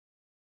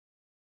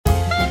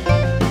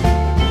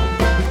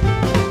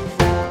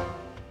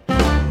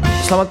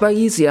Selamat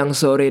pagi, siang,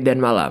 sore, dan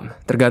malam.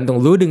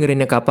 Tergantung lu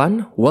dengerinnya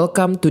kapan,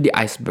 welcome to the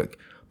Iceberg.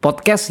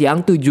 Podcast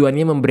yang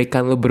tujuannya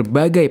memberikan lu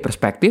berbagai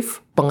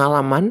perspektif,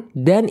 pengalaman,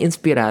 dan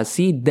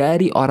inspirasi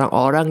dari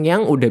orang-orang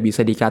yang udah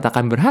bisa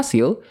dikatakan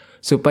berhasil,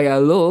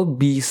 supaya lo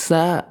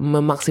bisa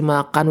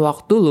memaksimalkan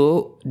waktu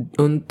lo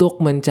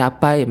untuk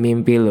mencapai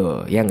mimpi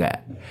lo, ya nggak?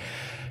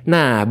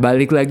 Nah,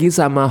 balik lagi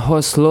sama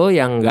host lo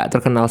yang nggak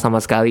terkenal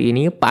sama sekali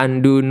ini,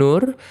 Pandu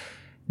Nur.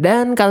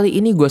 Dan kali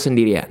ini gue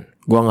sendirian.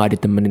 Gue gak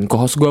ditemenin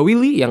co-host gue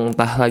Willy yang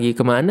entah lagi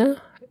kemana.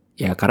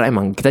 Ya karena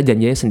emang kita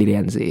janjinya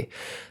sendirian sih.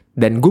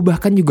 Dan gue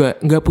bahkan juga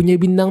gak punya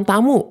bintang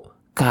tamu.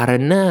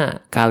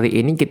 Karena kali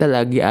ini kita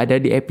lagi ada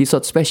di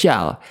episode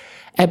spesial.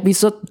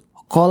 Episode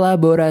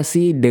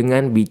kolaborasi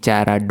dengan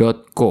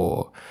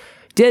Bicara.co.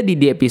 Jadi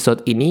di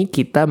episode ini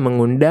kita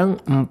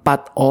mengundang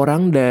 4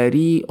 orang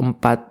dari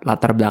 4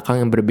 latar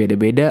belakang yang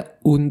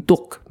berbeda-beda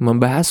untuk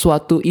membahas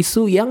suatu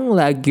isu yang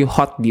lagi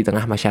hot di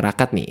tengah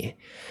masyarakat nih.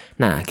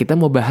 Nah, kita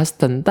mau bahas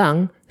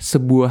tentang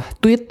sebuah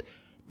tweet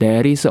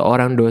dari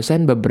seorang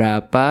dosen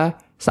beberapa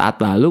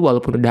saat lalu,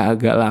 walaupun udah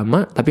agak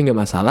lama, tapi nggak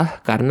masalah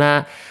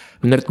karena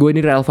menurut gue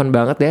ini relevan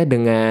banget ya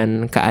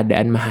dengan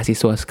keadaan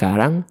mahasiswa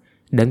sekarang.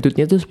 Dan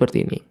tweetnya tuh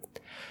seperti ini.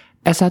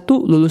 S1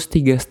 lulus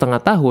 3,5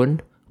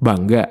 tahun,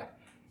 bangga.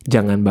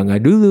 Jangan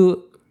bangga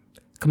dulu.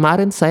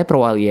 Kemarin saya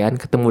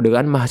perwalian ketemu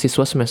dengan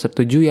mahasiswa semester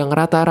 7 yang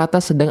rata-rata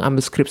sedang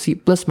ambil skripsi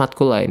plus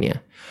matkul lainnya.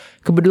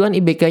 Kebetulan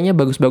IBK-nya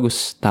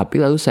bagus-bagus, tapi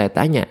lalu saya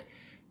tanya,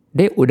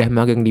 Dek, udah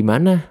magang di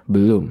mana?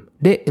 Belum.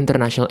 Dek,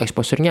 international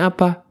exposure-nya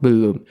apa?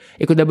 Belum.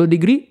 Ikut double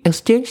degree,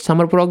 exchange,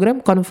 summer program,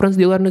 conference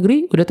di luar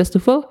negeri, udah tes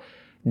TOEFL?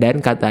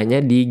 Dan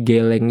katanya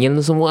digelengin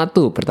semua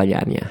tuh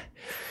pertanyaannya.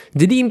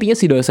 Jadi intinya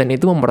si dosen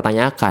itu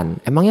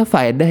mempertanyakan, emangnya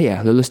faedah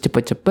ya lulus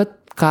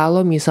cepet-cepet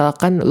kalau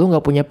misalkan lu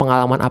gak punya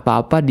pengalaman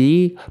apa-apa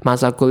di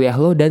masa kuliah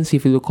lo dan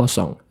CV lu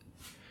kosong?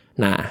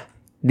 Nah,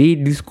 di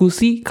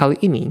diskusi kali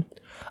ini,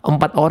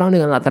 4 orang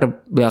dengan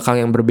latar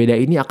belakang yang berbeda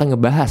ini akan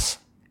ngebahas,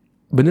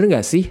 bener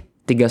gak sih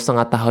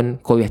 3,5 tahun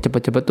kuliah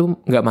cepet-cepet tuh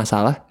gak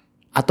masalah?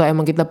 Atau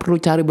emang kita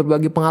perlu cari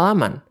berbagi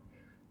pengalaman?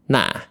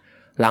 Nah,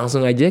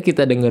 langsung aja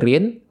kita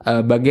dengerin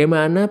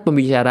bagaimana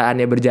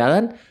pembicaraannya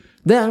berjalan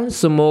dan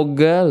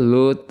semoga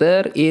lu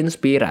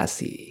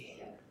terinspirasi.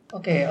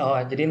 Oke,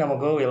 jadi nama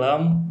gue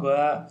Willem.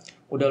 Gue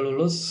udah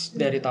lulus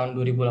dari tahun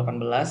 2018.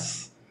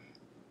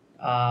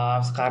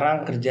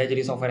 Sekarang kerja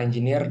jadi software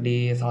engineer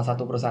di salah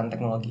satu perusahaan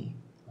teknologi.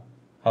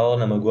 Halo,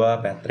 nama gue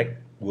Patrick.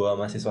 Gue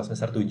mahasiswa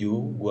semester 7,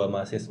 gue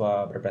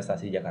mahasiswa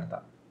berprestasi di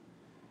Jakarta.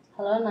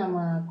 Halo,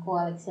 nama aku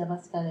Alexia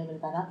Pascalia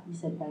Bicara,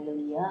 bisa dipanggil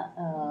Lia.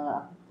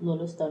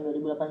 Lulus tahun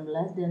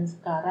 2018 dan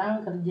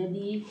sekarang kerja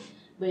di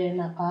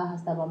BNK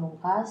Hasta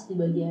Pamungkas di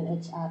bagian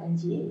HR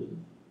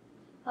NGA.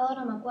 Halo,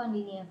 nama aku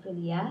Andini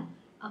Afrilia.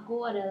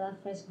 Aku adalah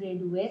fresh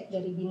graduate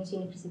dari Binus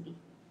University.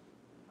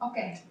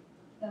 Oke,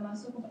 kita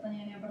masuk ke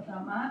pertanyaan yang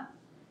pertama.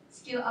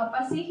 Skill apa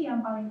sih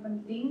yang paling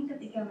penting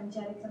ketika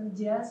mencari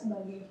kerja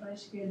sebagai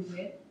fresh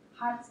graduate?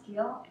 Hard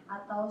skill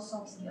atau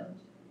soft skill?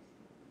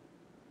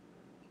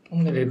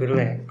 Enggak, dari gue dulu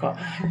ya.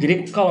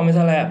 Jadi kalau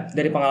misalnya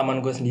dari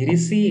pengalaman gue sendiri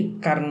sih,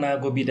 karena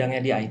gue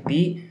bidangnya di IT,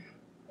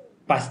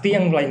 pasti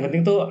yang paling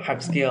penting tuh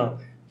hard skill.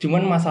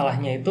 Cuman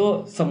masalahnya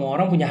itu semua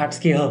orang punya hard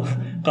skill.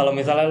 Kalau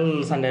misalnya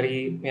lulusan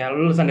dari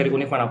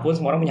univ manapun,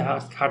 semua orang punya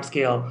hard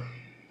skill.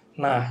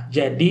 Nah,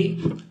 jadi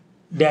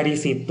dari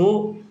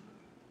situ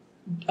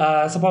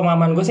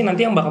sepemahaman gue sih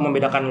nanti yang bakal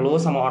membedakan lu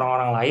sama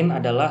orang-orang lain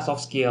adalah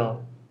soft skill.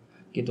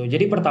 Gitu.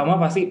 Jadi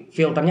pertama pasti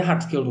filternya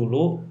hard skill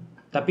dulu,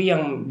 tapi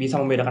yang bisa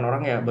membedakan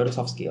orang ya baru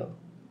soft skill.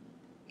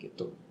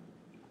 Gitu.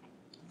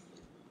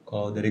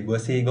 Kalau dari gue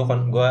sih,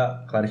 gue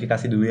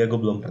klarifikasi dulu ya, gue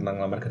belum pernah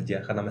ngelamar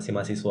kerja karena masih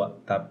mahasiswa.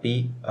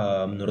 Tapi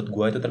menurut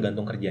gue itu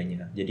tergantung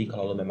kerjanya. Jadi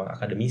kalau lo memang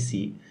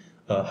akademisi,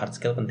 hard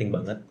skill penting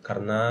banget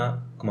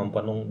karena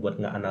kemampuan lo buat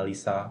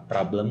nge-analisa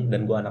problem.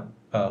 Dan gue anak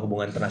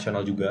hubungan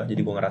internasional juga,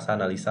 jadi gue ngerasa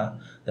analisa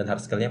dan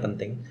hard skillnya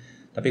penting.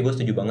 Tapi gue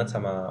setuju banget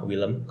sama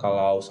Willem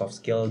kalau soft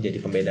skill jadi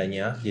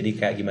pembedanya. Jadi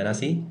kayak gimana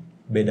sih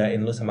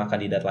bedain lu sama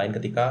kandidat lain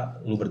ketika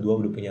lu berdua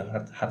udah punya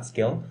hard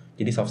skill.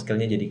 Jadi soft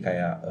skillnya jadi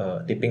kayak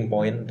tipping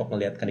point untuk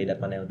ngelihat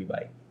kandidat mana yang lebih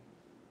baik.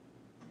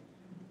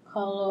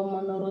 Kalau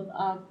menurut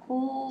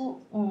aku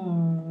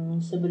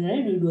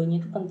sebenarnya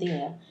dua-duanya itu penting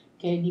ya.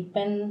 Kayak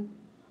depend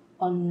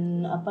on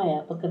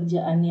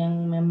pekerjaan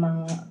yang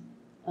memang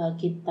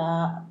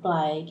kita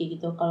apply kayak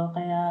gitu. Kalau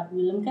kayak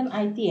Willem kan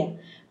IT ya.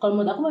 Kalau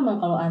menurut aku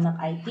memang kalau anak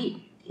IT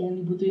yang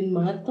dibutuhin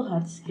banget tuh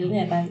hard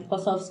skillnya kan. Kalau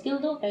soft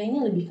skill tuh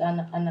kayaknya lebih ke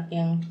anak-anak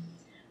yang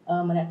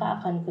mereka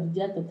akan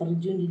kerja atau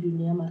terjun di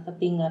dunia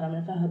marketing karena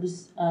mereka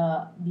harus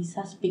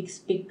bisa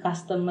speak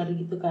customer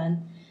gitu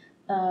kan.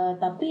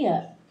 Tapi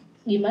ya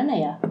gimana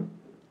ya,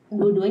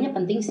 dua-duanya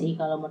penting sih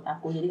kalau menurut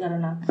aku. Jadi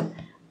karena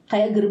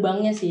kayak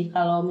gerbangnya sih,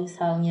 kalau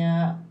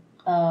misalnya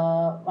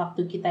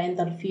waktu kita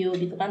interview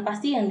gitu kan,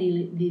 pasti yang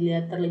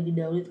dilihat terlebih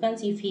dahulu itu kan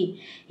CV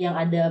yang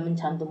ada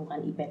mencantumkan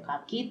IPK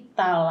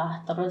kita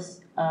lah, terus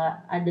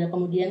ada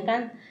kemudian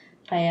kan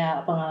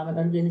kayak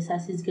pengalaman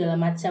organisasi segala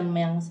macam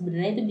yang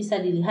sebenarnya itu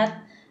bisa dilihat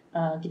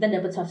kita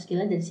dapat soft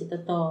skillnya dari situ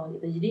tuh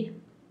gitu. Jadi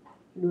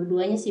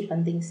Dua-duanya sih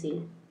penting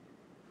sih.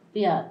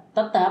 Tapi ya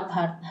tetap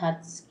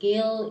hard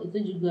skill itu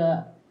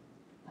juga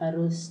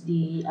harus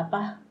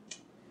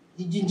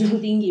dijunjung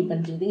tinggi,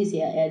 penting tinggi sih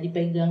ya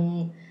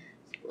dipegang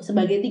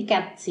sebagai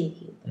tiket sih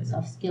gitu.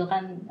 Soft skill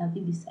kan nanti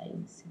bisa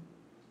ini sih.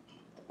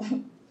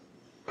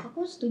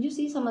 Aku setuju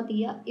sih sama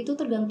Tia, itu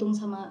tergantung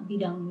sama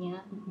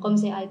bidangnya. Kalau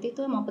misalnya IT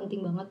itu emang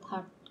penting banget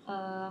hard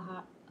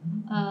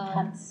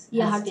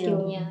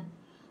skillnya.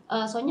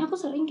 Soalnya aku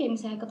sering kayak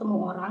misalnya ketemu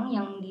orang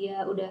yang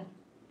dia udah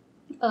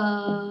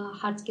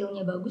hard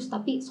skillnya bagus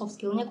tapi soft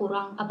skillnya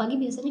kurang. Apalagi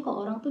biasanya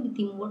kalau orang tuh di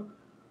teamwork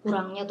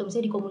kurangnya, atau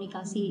misalnya di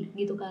komunikasi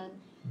gitu kan.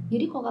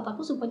 Jadi kalau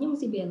kataku supaya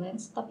mesti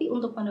balance. Tapi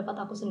untuk pendapat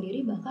aku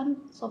sendiri bahkan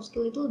soft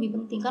skill itu lebih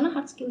penting, karena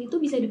hard skill itu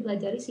bisa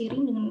dipelajari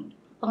seiring dengan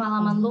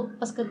pengalaman lo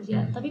pas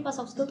kerja. Tapi pas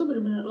soft skill tuh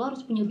benar-benar lo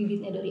harus punya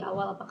bibitnya dari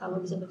awal. Apakah lo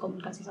bisa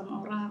berkomunikasi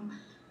sama orang?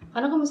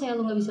 Karena kalau misalnya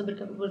lo nggak bisa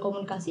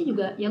berkomunikasi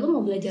juga, ya lo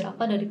mau belajar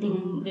apa dari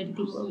tim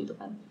lo gitu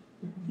kan.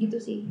 Gitu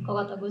sih.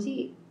 Kalau kata gue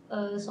sih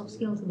soft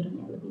skill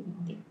sebenarnya lebih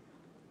penting.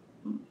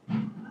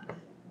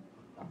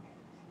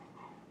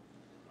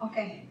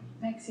 Oke,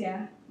 next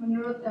ya.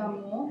 Menurut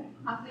kamu,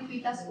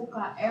 aktivitas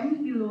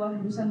UKM di luar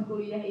jurusan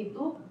kuliah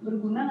itu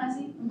berguna nggak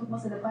sih untuk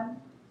masa depan?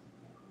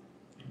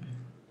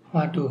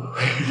 Waduh.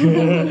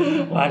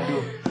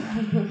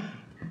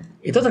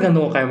 Itu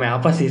tergantung UKM-nya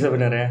apa sih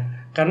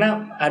sebenarnya.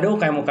 Karena ada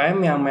UKM-UKM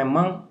yang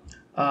memang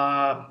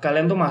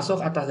kalian tuh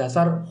masuk atas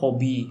dasar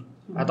hobi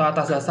atau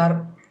atas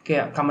dasar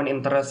kayak common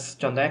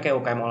interest. Contohnya kayak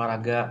UKM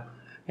olahraga,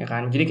 ya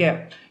kan. Jadi kayak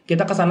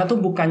kita kesana tuh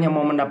bukannya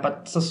mau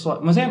mendapat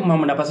sesuatu, maksudnya mau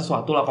mendapat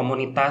sesuatu lah,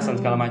 komunitas dan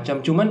segala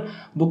macam. Cuman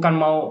bukan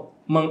mau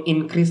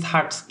meng-increase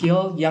hard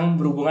skill yang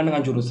berhubungan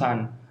dengan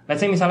jurusan. Let's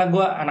say misalnya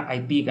gue anak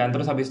IT kan,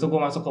 terus habis itu gue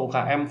masuk ke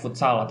UKM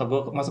futsal atau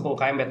gue masuk ke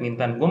UKM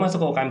badminton. Gue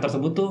masuk ke UKM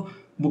tersebut tuh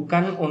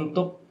bukan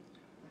untuk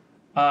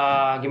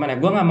gimana?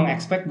 Gue nggak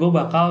meng-expect gue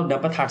bakal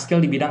dapat hard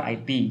skill di bidang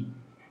IT,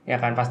 ya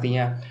kan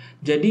pastinya.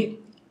 Jadi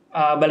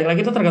balik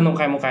lagi tuh tergantung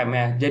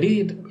UKM-UKM-nya.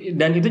 Jadi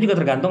dan itu juga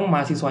tergantung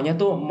mahasiswanya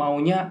tuh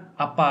maunya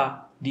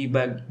apa di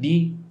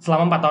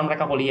selama 4 tahun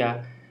mereka kuliah.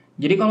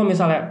 Jadi kalau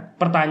misalnya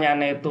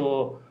pertanyaannya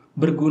itu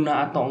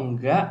berguna atau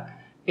enggak,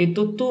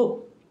 itu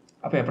tuh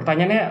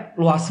pertanyaannya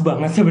luas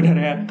banget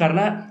sebenarnya.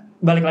 Karena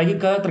balik lagi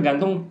ke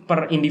tergantung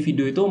per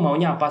individu itu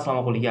maunya apa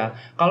selama kuliah.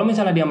 Kalau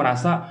misalnya dia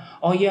merasa,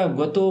 oh iya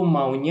gue tuh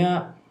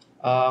maunya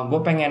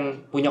gue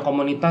pengen punya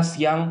komunitas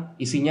yang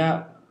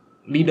isinya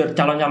leader,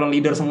 calon-calon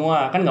leader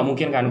semua, kan nggak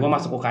mungkin kan gue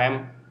masuk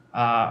UKM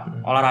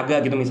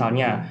olahraga gitu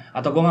misalnya,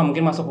 atau gue nggak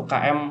mungkin masuk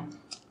UKM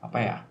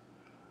ya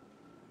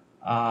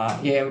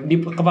di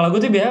kepala gue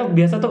tuh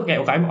biasa tuh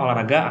kayak UKM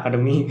olahraga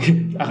akademik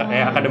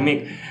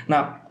akademik.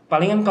 Nah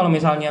palingan kalau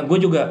misalnya gue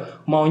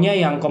juga maunya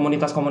yang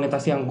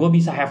komunitas-komunitas yang gue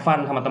bisa have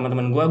fun sama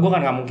teman-teman gue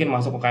kan nggak mungkin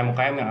masuk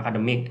UKM yang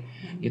akademik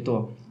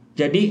gitu.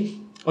 Jadi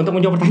untuk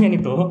menjawab pertanyaan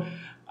itu,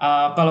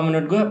 kalau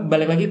menurut gue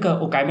balik lagi ke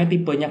UKM-nya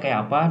tipenya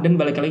kayak apa, dan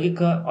balik lagi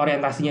ke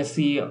orientasinya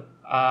si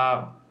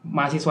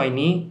mahasiswa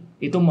ini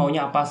itu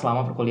maunya apa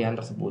selama perkuliahan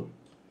tersebut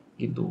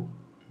gitu.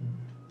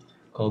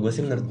 Kalau gue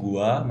sih menurut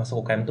gue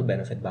masuk UKM tuh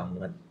benefit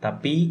banget,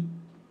 tapi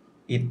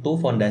itu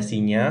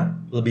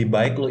fondasinya lebih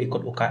baik lo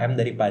ikut UKM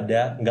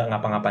daripada nggak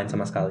ngapa-ngapain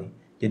sama sekali.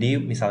 Jadi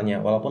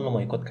misalnya walaupun lo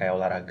mau ikut kayak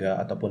olahraga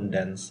ataupun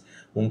dance,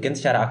 mungkin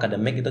secara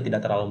akademik itu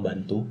tidak terlalu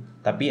membantu,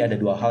 tapi ada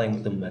 2 hal yang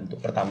itu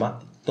membantu. Pertama,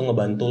 itu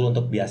ngebantu lo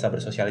untuk biasa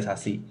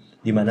bersosialisasi,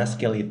 dimana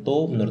skill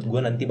itu menurut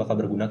gue nanti bakal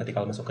berguna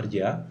ketika lo masuk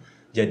kerja.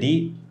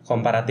 Jadi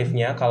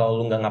komparatifnya kalau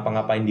lo nggak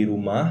ngapa-ngapain di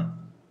rumah,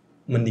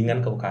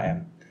 mendingan ke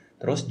UKM.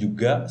 Terus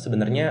juga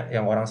sebenarnya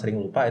yang orang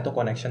sering lupa itu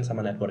connection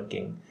sama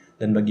networking.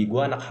 Dan bagi gue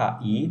anak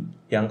HI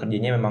yang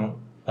kerjanya memang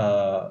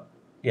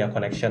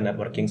connection,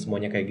 networking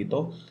semuanya kayak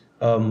gitu,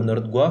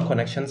 menurut gue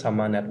connection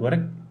sama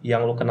network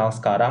yang lu kenal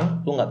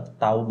sekarang, lu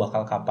nggak tahu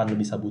bakal kapan lu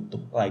bisa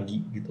butuh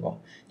lagi gitu loh.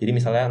 Jadi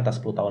misalnya entah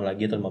 10 tahun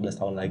lagi atau 15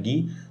 tahun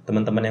lagi,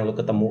 teman-teman yang lu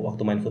ketemu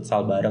waktu main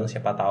futsal bareng,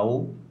 siapa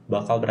tahu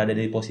bakal berada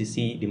di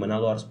posisi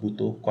dimana lu harus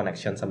butuh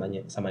connection sama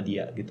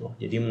dia gitu.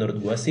 Jadi menurut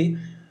gue sih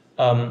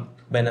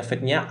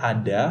benefitnya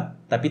ada,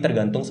 tapi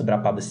tergantung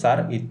seberapa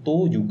besar,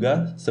 itu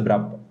juga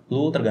seberapa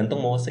lu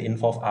tergantung mau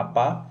se-involve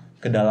apa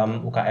ke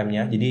dalam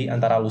UKM-nya. Jadi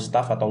antara lu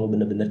staff atau lu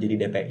bener-bener jadi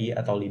DPI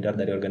atau leader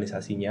dari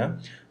organisasinya,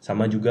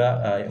 sama juga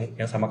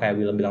yang sama kayak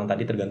Willem bilang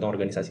tadi, tergantung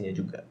organisasinya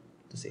juga.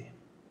 Itu sih.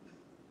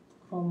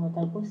 Kalau menurut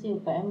aku sih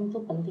UKM itu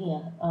penting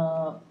ya.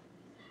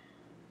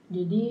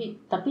 Jadi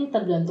tapi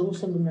tergantung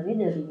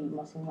sebenarnya dari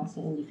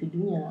masing-masing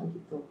individunya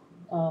gitu.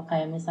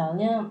 Kayak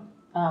misalnya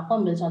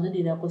aku ambil contoh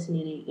diri aku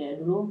sendiri.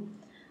 Kayak dulu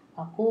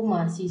aku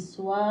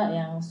mahasiswa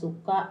yang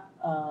suka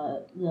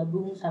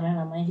gabung sama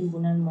yang namanya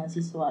himpunan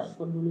mahasiswa.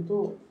 Itu dulu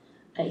tuh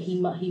kayak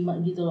hima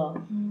gitu loh.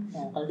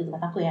 Nah, kalau di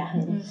tempat aku ya.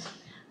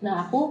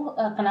 Nah, aku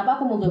kenapa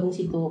aku mau gabung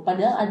situ?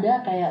 Padahal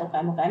ada kayak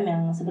UKM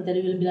yang seperti tadi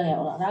William bilang ya,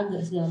 olahraga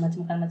segala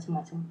macam.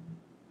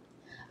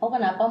 Aku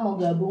kenapa mau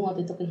gabung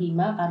waktu itu ke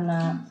hima?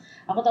 Karena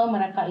aku tahu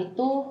mereka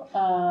itu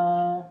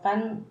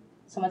kan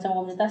semacam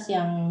komunitas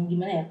yang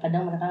gimana ya?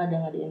 Kadang mereka ada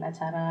ngadain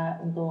acara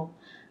untuk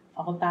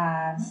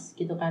fakultas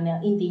gitu kan ya.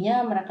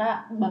 Intinya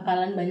mereka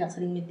bakalan banyak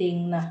sering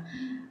meeting. Nah,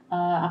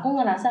 aku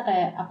ngerasa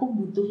kayak aku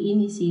butuh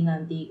ini sih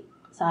nanti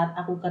saat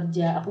aku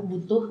kerja. Aku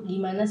butuh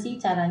gimana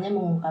sih caranya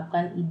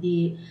mengungkapkan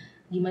ide,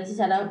 gimana sih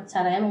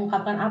caranya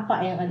mengungkapkan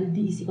apa yang ada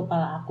di isi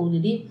kepala aku.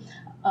 Jadi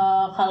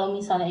kalau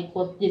misalnya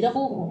jadi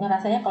aku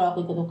ngerasanya kalau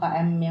aku ikut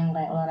UKM yang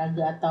kayak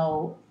olahraga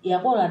atau ya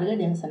aku olahraga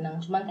yang senang,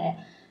 cuman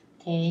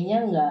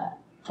kayaknya nggak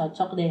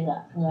cocok deh,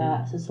 nggak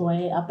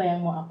sesuai apa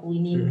yang mau aku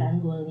iniin kan,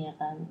 goalnya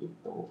kan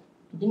gitu.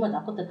 Jadi menurut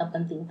aku tetap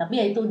penting, tapi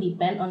ya itu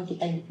depend on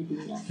kita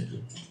individunya.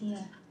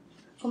 Iya.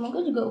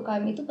 Menurutku juga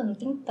UKM itu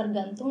penting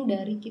tergantung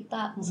dari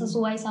kita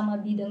sesuai sama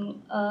bidang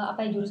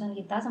jurusan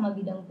kita sama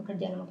bidang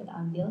pekerjaan yang mau kita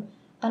ambil.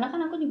 Karena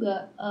kan aku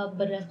juga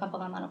berdasarkan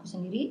pengalaman aku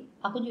sendiri,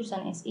 aku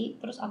jurusan SI,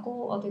 terus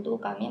aku waktu itu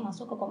UKM-nya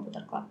masuk ke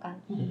komputer club kan.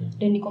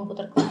 Dan di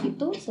komputer club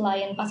itu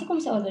selain pasti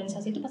kalau misalnya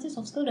organisasi itu pasti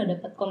soft skill udah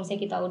dapat. Kalau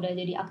misalnya kita udah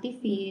jadi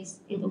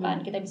aktivis gitu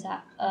kan, kita bisa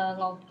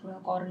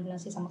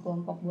koordinasi sama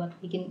kelompok buat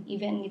bikin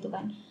event gitu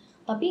kan.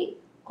 Tapi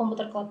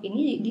komputer club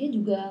ini dia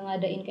juga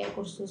ngadain kayak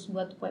kursus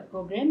buat web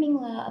programming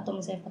lah atau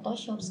misalnya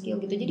Photoshop skill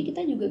gitu. Jadi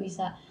kita juga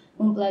bisa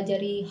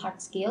mempelajari hard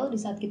skill di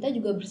saat kita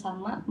juga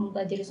bersama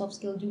mempelajari soft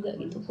skill juga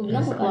gitu. Aku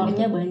bilang UKM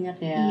itu banyak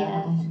ya. Iya.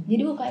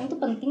 Jadi UKM itu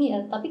penting ya,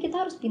 tapi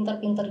kita harus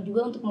pintar-pintar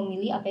juga untuk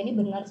memilih apa ini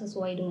benar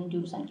sesuai dengan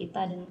jurusan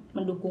kita dan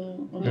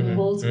mendukung untuk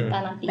goals kita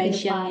nanti ke depan.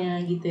 Passion-nya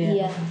gitu ya.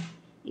 Iya.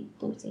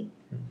 Itu sih.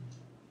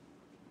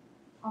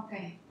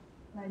 Oke,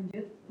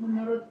 lanjut.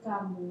 Menurut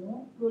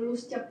kamu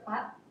lulus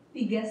cepat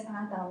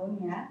 3,5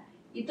 tahun ya,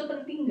 itu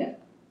penting nggak?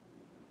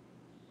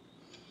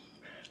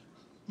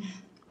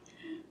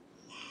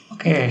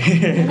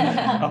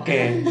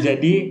 Oke,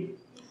 jadi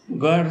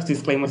gue harus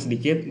disclaimer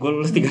sedikit. Gue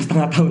lulus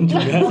 3,5 tahun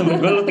juga.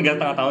 Gue lulus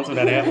 3,5 tahun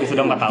sebenarnya,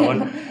 sudah 4 tahun.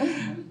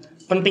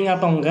 Penting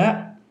atau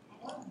enggak?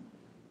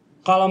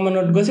 Kalau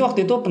menurut gue sih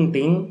waktu itu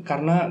penting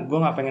karena gue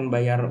nggak pengen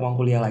bayar uang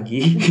kuliah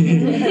lagi.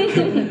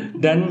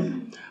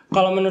 Dan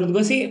kalau menurut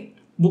gue sih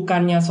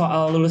bukannya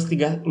soal lulus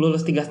 3,5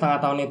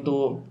 tahun itu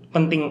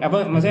penting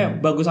maksudnya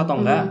bagus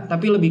atau enggak,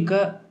 tapi lebih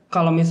ke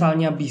kalau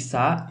misalnya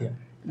bisa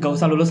gak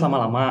usah lulus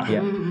lama-lama.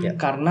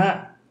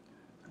 Karena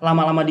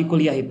lama-lama di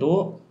kuliah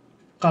itu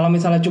kalau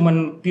misalnya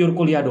cuman pure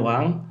kuliah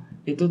doang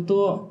itu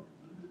tuh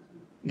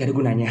gak ada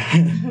gunanya.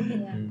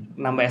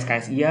 Nambah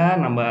SKS iya,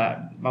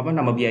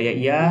 nambah biaya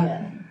iya.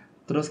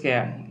 Terus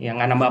kayak ya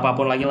nggak nambah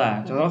apapun lagi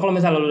lah. Contohnya kalau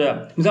misalnya lu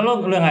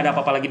nggak ada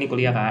apa-apa lagi di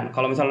kuliah kan.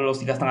 Kalau misalnya lu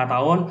 3,5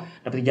 tahun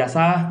dapet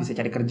ijazah, bisa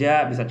cari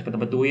kerja, bisa cepet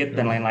duit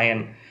dan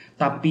lain-lain.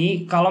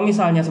 Tapi kalau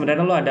misalnya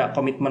sebenarnya lu ada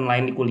komitmen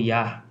lain di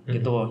kuliah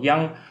gitu,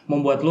 yang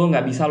membuat lu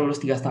nggak bisa lulus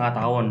 3,5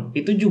 tahun,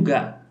 itu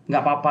juga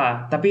nggak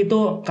apa-apa. Tapi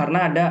itu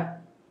karena ada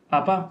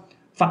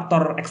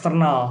faktor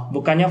eksternal,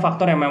 bukannya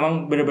faktor yang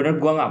memang benar-benar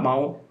gua nggak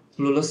mau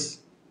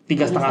lulus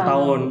 3,5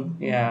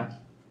 tahun, ya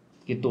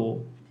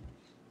gitu.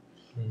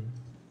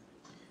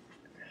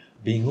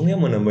 Bingung ya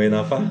mau nambahin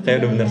apa,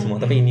 kayak udah benar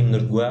semua. Tapi ini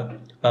menurut gue,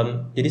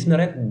 jadi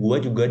sebenarnya gue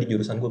juga di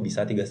jurusan gue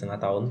bisa 3,5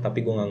 tahun,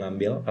 tapi gue nggak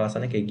ngambil.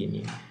 Alasannya kayak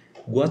gini,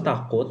 gue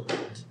takut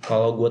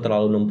kalau gue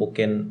terlalu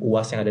numpukin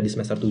UAS yang ada di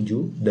semester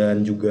 7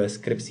 dan juga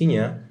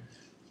skripsinya,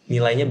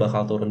 nilainya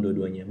bakal turun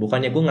dua-duanya.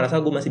 Bukannya gue ngerasa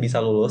gue masih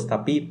bisa lulus,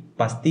 tapi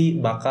pasti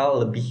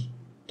bakal lebih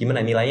gimana,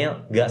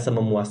 nilainya gak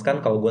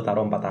sememuaskan kalau gue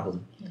taruh 4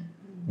 tahun.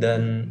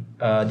 Dan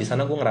di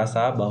sana gue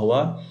ngerasa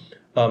bahwa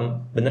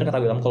bener kata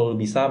William, kalau lu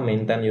bisa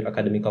maintain your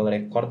academical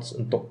records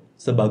untuk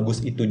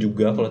sebagus itu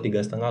juga, kalau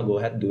 3,5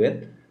 go ahead do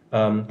it.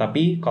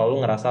 Tapi kalau lu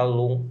ngerasa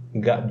lu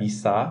nggak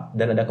bisa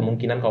dan ada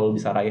kemungkinan kalau lu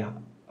bisa raih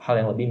hal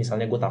yang lebih,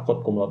 misalnya gue takut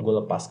cum laude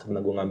gue lepas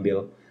karena gue ngambil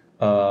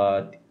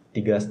 3,5,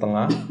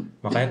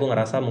 makanya gue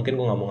ngerasa mungkin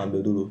gue nggak mau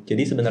ngambil dulu.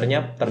 Jadi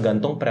sebenarnya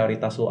tergantung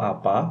prioritas lu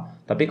apa.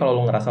 Tapi kalau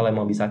lu ngerasa lu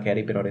emang bisa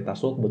carry prioritas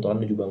lu,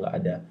 kebetulan lu juga nggak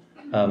ada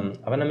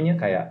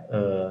kayak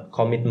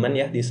komitmen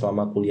ya di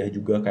selama kuliah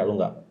juga, kayak lu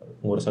nggak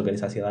ngurus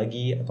organisasi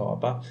lagi atau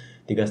apa,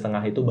 3,5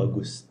 itu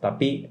bagus,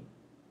 tapi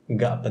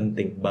nggak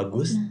penting.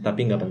 Bagus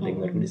tapi nggak penting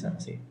menurut di sana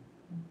sih.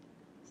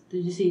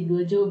 Setuju sih,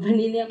 dua jawaban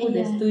ini aku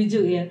udah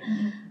setuju ya.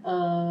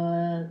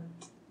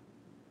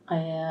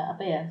 Kayak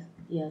apa ya?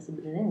 Ya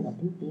sebenarnya nggak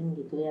penting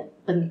gitu ya.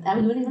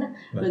 Gimana?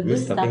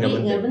 Bagus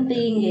tapi nggak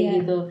penting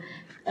ya gitu.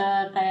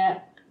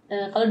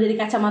 Kalau dari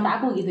kacamata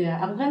aku gitu ya,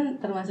 aku kan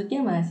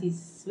termasuknya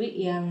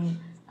mahasiswi yang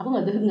aku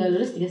nggak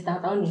lulus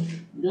 3,5 tahun nih,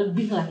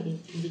 lebih lah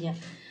intinya.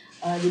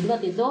 Jadi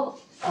waktu itu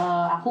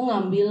aku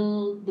ngambil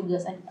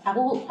tugas,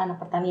 aku anak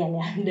pertanian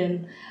ya,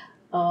 dan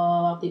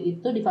waktu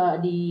itu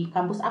di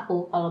kampus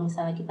aku kalau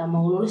misalnya kita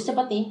mau lulus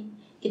cepat nih,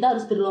 kita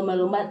harus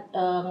berlomba-lomba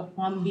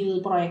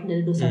ngambil proyek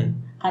dari dosen,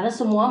 karena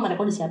semua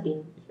mereka udah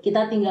siapin,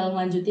 kita tinggal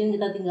ngelanjutin,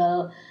 kita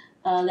tinggal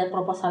lihat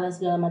proposalnya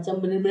segala macam,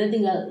 bener-bener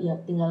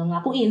tinggal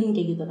ngakuin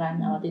kayak gitu kan.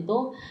 Nah, waktu itu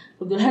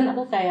kebetulan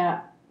aku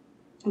kayak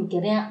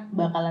mikirnya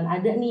bakalan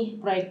ada nih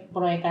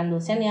proyekan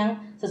dosen yang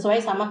sesuai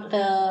sama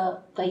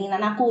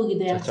keinginan aku gitu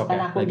ya,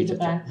 kesukaan aku gitu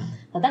kan.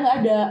 Ternyata nggak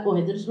ada. Wah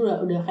itu terus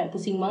udah kayak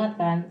pusing banget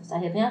kan. Terus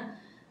akhirnya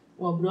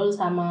ngobrol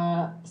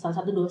sama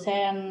salah satu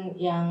dosen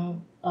yang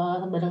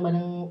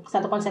bareng-bareng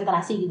satu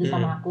konsentrasi gitu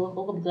sama aku.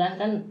 Aku kebetulan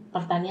kan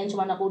pertanian,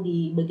 cuman aku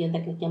di bagian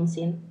tekniknya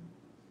mesin.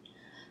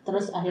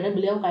 Terus akhirnya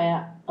beliau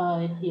kayak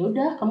ya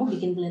udah kamu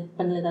bikin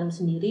penelitianmu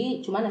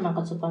sendiri, cuman emang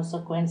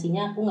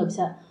konsekuensinya aku nggak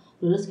bisa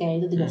lulus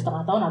kayak itu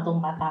 3,5 tahun atau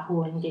 4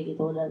 tahun kayak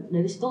gitu. Dan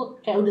dari situ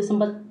kayak udah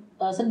sempet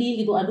sedih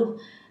gitu, aduh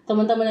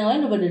teman-teman yang lain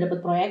udah pada dapat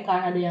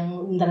proyekan, ada yang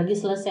bentar lagi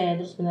selesai,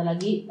 terus bentar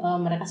lagi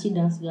mereka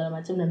sidang segala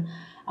macam, dan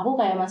aku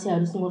kayak masih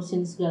harus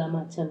ngurusin segala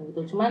macam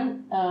gitu.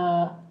 Cuman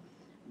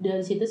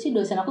dari situ sih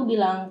dosen aku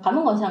bilang,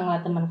 kamu nggak usah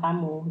ngeliat teman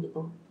kamu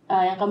gitu,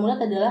 yang kamu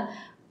lihat adalah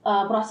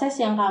proses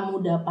yang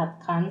kamu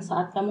dapatkan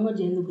saat kamu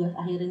ngerjain tugas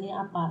akhir ini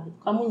apa gitu.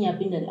 Kamu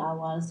nyiapin dari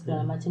awal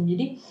segala macam.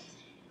 Jadi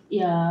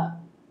ya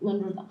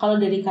menurut, kalau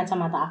dari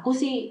kacamata aku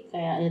sih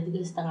kayak ya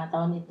 3,5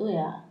 tahun itu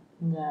ya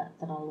nggak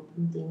terlalu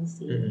penting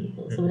sih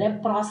gitu.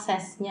 Sebenarnya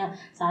prosesnya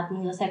saat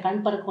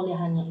menyelesaikan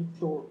perkuliahannya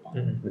itu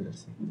benar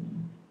sih.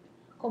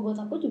 Kok buat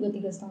aku juga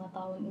 3,5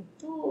 tahun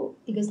itu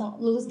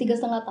lulus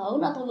 3,5 tahun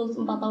atau lulus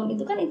 4 tahun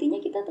itu kan intinya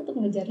kita tetap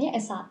ngejarnya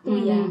S1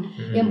 ya.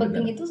 Yang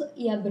penting itu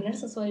ya benar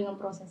sesuai dengan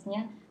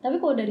prosesnya. Tapi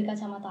kalau dari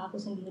kacamata aku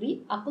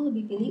sendiri, aku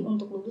lebih pilih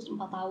untuk lulus 4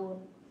 tahun.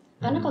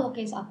 Karena kalau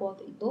case aku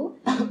waktu itu,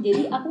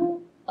 jadi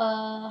aku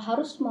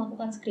harus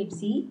melakukan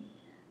skripsi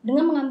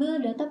dengan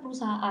mengambil data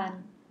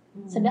perusahaan.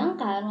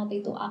 Sedangkan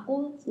waktu itu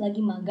aku lagi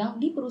magang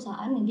di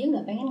perusahaan yang dia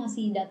nggak pengen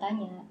ngasih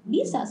datanya.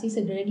 Bisa sih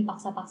sebenarnya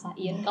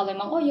dipaksa-paksain kalau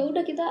emang ya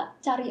udah kita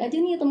cari aja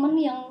nih temen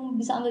yang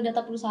bisa ambil data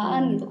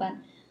perusahaan gitu kan.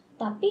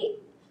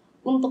 Tapi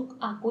untuk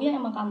aku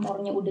yang emang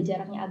kantornya udah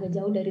jaraknya agak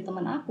jauh dari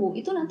teman aku,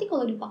 itu nanti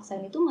kalau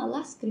dipaksain itu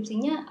malah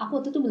skripsinya,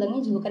 aku waktu itu bilangnya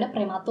juga kadang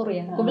prematur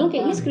ya. Aku bilang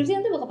kayak ini skripsi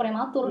nanti bakal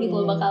prematur gitu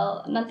loh,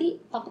 bakal nanti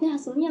takutnya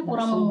hasilnya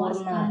kurang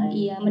memuaskan.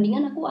 Iya,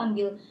 mendingan aku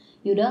ambil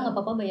yaudah nggak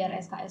apa-apa bayar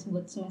SKS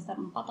buat semester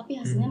 4 tapi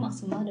hasilnya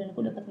maksimal dan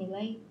aku dapat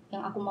nilai yang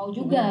aku mau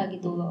juga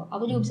gitu loh.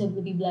 Aku juga bisa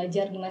lebih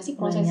belajar gimana sih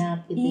proses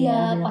gitu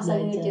pas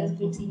lagi ngerjain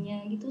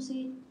skripsinya gitu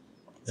sih.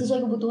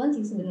 Sesuai kebutuhan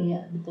sih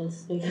sebenarnya. Betul,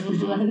 sesuai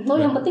kebutuhan.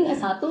 Yang penting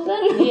S1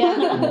 kan. Iya.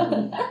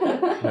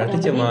 Berarti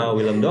cuma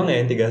Willem doang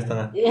ya yang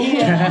 3,5. Iya.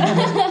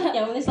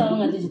 Yang penting selalu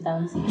nggak 7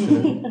 tahun sih.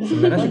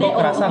 Sebenarnya sih kok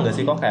kerasa nggak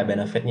sih kok kayak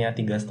benefitnya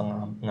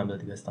 3,5 ngambil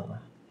 3,5?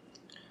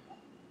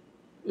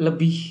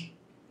 Lebih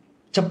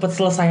cepet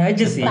selesai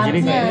aja sih.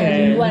 Jadi kayak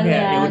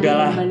ya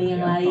udahlah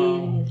dibanding yang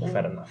lain gitu.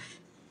 Fair enough.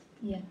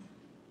 Iya.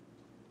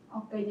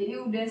 Oke,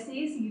 jadi udah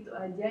sih segitu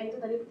aja. Itu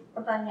tadi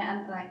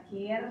pertanyaan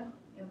terakhir.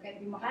 Oke,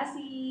 terima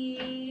kasih.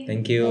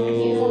 Thank you.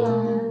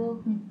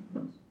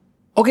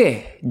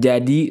 Oke,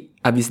 jadi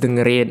abis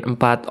dengerin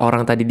 4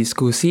 orang tadi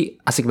diskusi,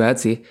 asik banget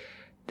sih.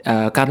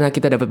 Karena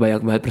kita dapat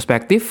banyak banget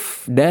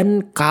perspektif.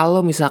 Dan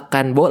kalau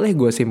misalkan boleh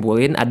gue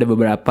simpulin, ada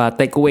beberapa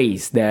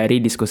takeaways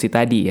dari diskusi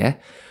tadi ya.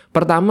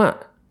 Pertama,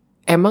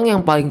 emang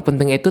yang paling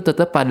penting itu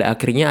tetap pada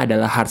akhirnya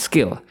adalah hard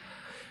skill.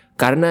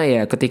 Karena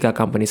ya ketika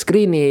company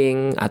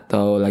screening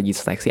atau lagi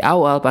seleksi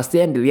awal,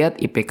 pasti yang dilihat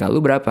IPK lu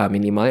berapa,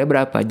 minimalnya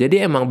berapa. Jadi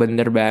emang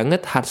bener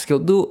banget hard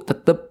skill tuh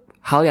tetap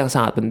hal yang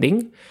sangat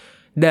penting.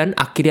 Dan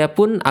akhirnya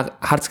pun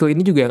hard skill ini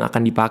juga yang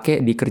akan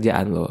dipakai di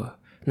kerjaan lo.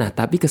 Nah,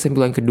 tapi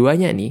kesimpulan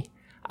keduanya nih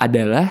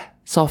adalah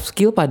soft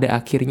skill pada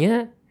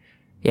akhirnya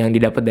yang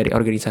didapat dari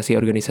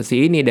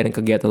organisasi-organisasi ini dan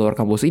kegiatan luar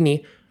kampus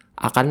ini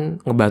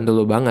akan ngebantu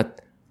lo banget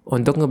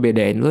untuk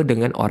ngebedain lo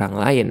dengan orang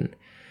lain.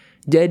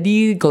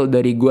 Jadi kalau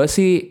dari gue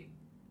sih,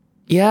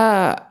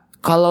 ya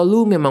kalau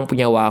lu memang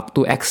punya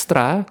waktu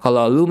ekstra,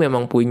 kalau lu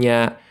memang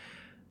punya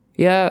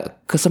ya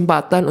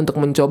kesempatan untuk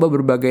mencoba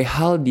berbagai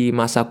hal di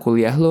masa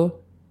kuliah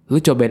lo, lu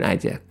cobain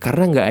aja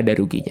karena nggak ada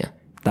ruginya.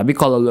 Tapi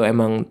kalau lu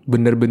emang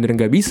bener-bener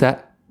nggak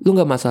bisa, lu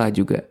nggak masalah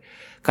juga.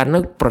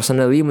 Karena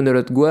personally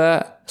menurut gue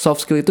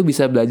soft skill itu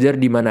bisa belajar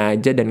di mana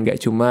aja dan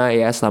nggak cuma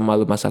ya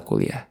selama lu masa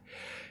kuliah.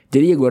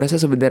 Jadi ya gue rasa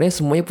sebenarnya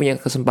semuanya punya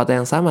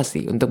kesempatan yang sama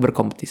sih untuk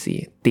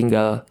berkompetisi.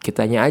 Tinggal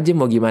kitanya aja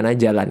mau gimana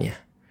jalannya.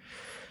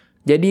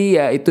 Jadi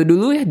ya itu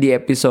dulu ya di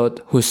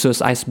episode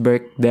khusus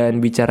Iceberg dan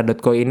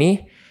Bicara.co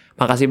ini.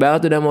 Makasih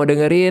banget udah mau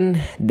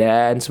dengerin.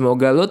 Dan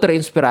semoga lo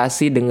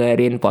terinspirasi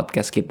dengerin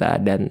podcast kita.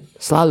 Dan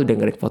selalu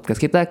dengerin podcast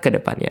kita ke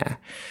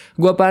depannya.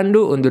 Gue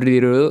Pandu, undur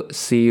diri dulu.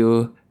 See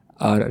you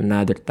on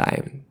another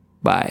time.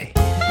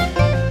 Bye.